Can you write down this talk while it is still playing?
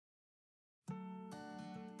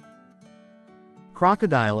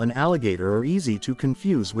Crocodile and alligator are easy to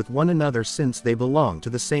confuse with one another since they belong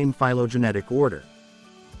to the same phylogenetic order.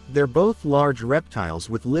 They're both large reptiles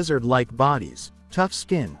with lizard-like bodies, tough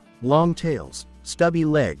skin, long tails, stubby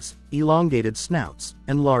legs, elongated snouts,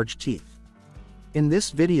 and large teeth. In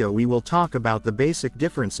this video we will talk about the basic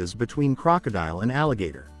differences between crocodile and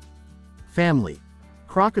alligator. Family.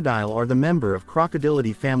 Crocodile are the member of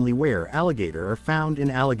Crocodilidae family where alligator are found in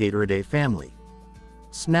Alligatoridae family.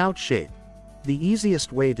 Snout shape. The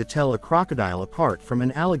easiest way to tell a crocodile apart from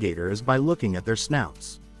an alligator is by looking at their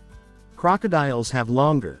snouts. Crocodiles have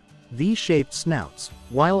longer, V-shaped snouts,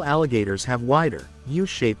 while alligators have wider,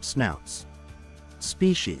 U-shaped snouts.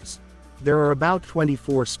 Species. There are about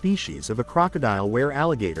 24 species of a crocodile where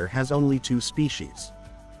alligator has only 2 species.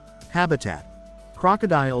 Habitat.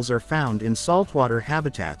 Crocodiles are found in saltwater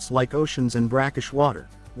habitats like oceans and brackish water,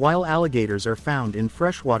 while alligators are found in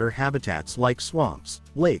freshwater habitats like swamps,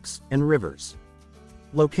 lakes, and rivers.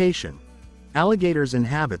 Location. Alligators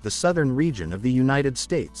inhabit the southern region of the United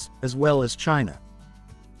States, as well as China.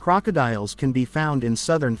 Crocodiles can be found in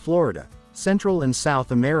southern Florida, Central and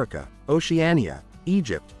South America, Oceania,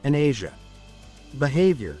 Egypt, and Asia.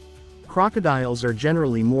 Behavior. Crocodiles are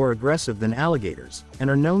generally more aggressive than alligators, and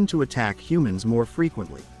are known to attack humans more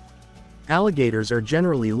frequently. Alligators are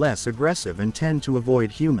generally less aggressive and tend to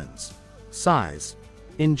avoid humans. Size.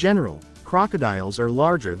 In general, crocodiles are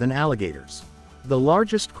larger than alligators. The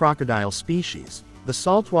largest crocodile species, the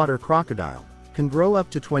saltwater crocodile, can grow up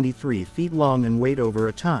to 23 feet long and weight over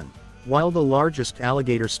a ton, while the largest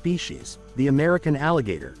alligator species, the American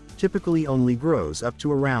alligator, typically only grows up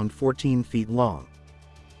to around 14 feet long.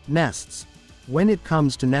 Nests. When it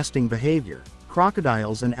comes to nesting behavior,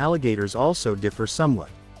 crocodiles and alligators also differ somewhat.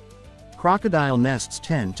 Crocodile nests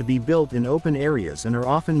tend to be built in open areas and are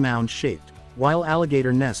often mound-shaped, while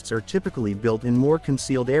alligator nests are typically built in more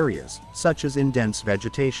concealed areas, such as in dense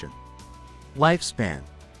vegetation. Lifespan.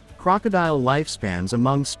 Crocodile lifespans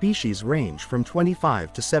among species range from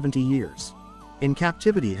 25 to 70 years. In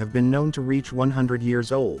captivity have been known to reach 100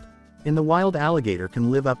 years old. In the wild, alligator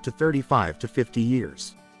can live up to 35 to 50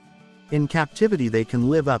 years. In captivity they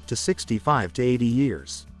can live up to 65 to 80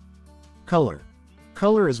 years. Color.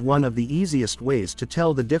 Color is one of the easiest ways to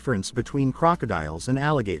tell the difference between crocodiles and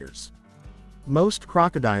alligators. Most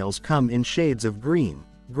crocodiles come in shades of green,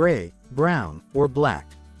 gray, brown, or black.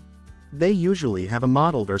 They usually have a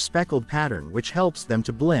mottled or speckled pattern which helps them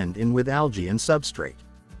to blend in with algae and substrate.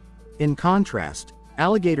 In contrast,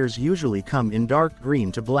 alligators usually come in dark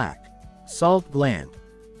green to black. Salt gland.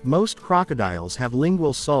 Most crocodiles have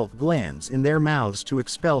lingual salt glands in their mouths to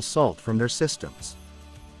expel salt from their systems.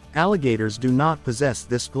 Alligators do not possess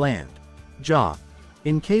this gland. Jaw.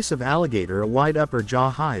 In case of alligator, a wide upper jaw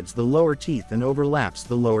hides the lower teeth and overlaps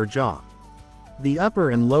the lower jaw. The upper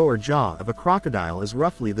and lower jaw of a crocodile is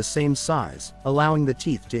roughly the same size, allowing the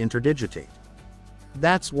teeth to interdigitate.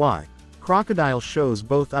 That's why crocodile shows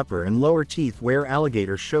both upper and lower teeth where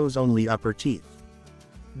alligator shows only upper teeth.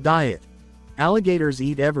 Diet. Alligators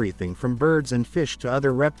eat everything from birds and fish to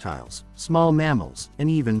other reptiles, small mammals, and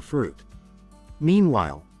even fruit.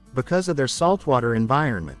 Meanwhile, because of their saltwater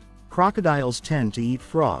environment, crocodiles tend to eat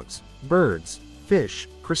frogs, birds, fish,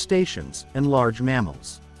 crustaceans, and large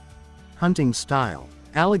mammals. Hunting style.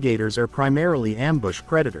 Alligators are primarily ambush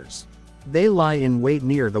predators. They lie in wait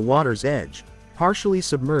near the water's edge, partially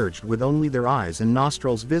submerged with only their eyes and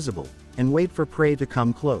nostrils visible, and wait for prey to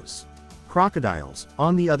come close. Crocodiles,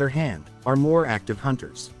 on the other hand, are more active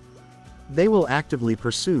hunters. They will actively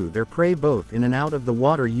pursue their prey both in and out of the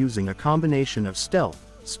water using a combination of stealth,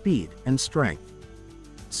 speed, and strength.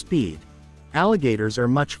 Speed. Alligators are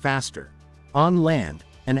much faster. On land,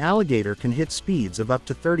 an alligator can hit speeds of up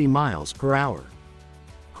to 30 miles per hour.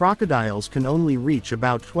 Crocodiles can only reach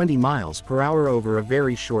about 20 miles per hour over a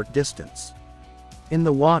very short distance. In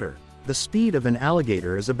the water, the speed of an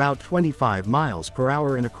alligator is about 25 miles per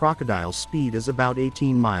hour and a crocodile's speed is about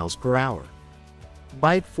 18 miles per hour.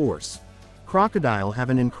 Bite force. Crocodile have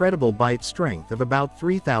an incredible bite strength of about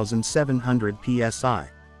 3,700 psi,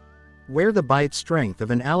 where the bite strength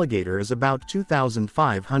of an alligator is about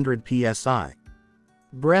 2,500 psi.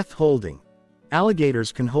 Breath holding.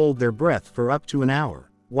 Alligators can hold their breath for up to an hour,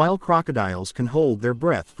 while crocodiles can hold their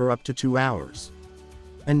breath for up to 2 hours.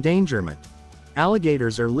 Endangerment.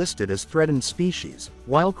 Alligators are listed as threatened species,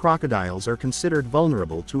 while crocodiles are considered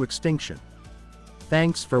vulnerable to extinction.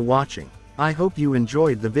 Thanks for watching. I hope you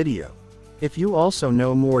enjoyed the video. If you also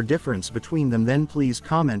know more difference between them, then please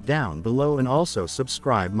comment down below and also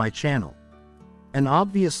subscribe my channel. And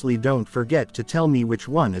obviously don't forget to tell me which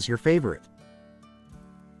one is your favorite.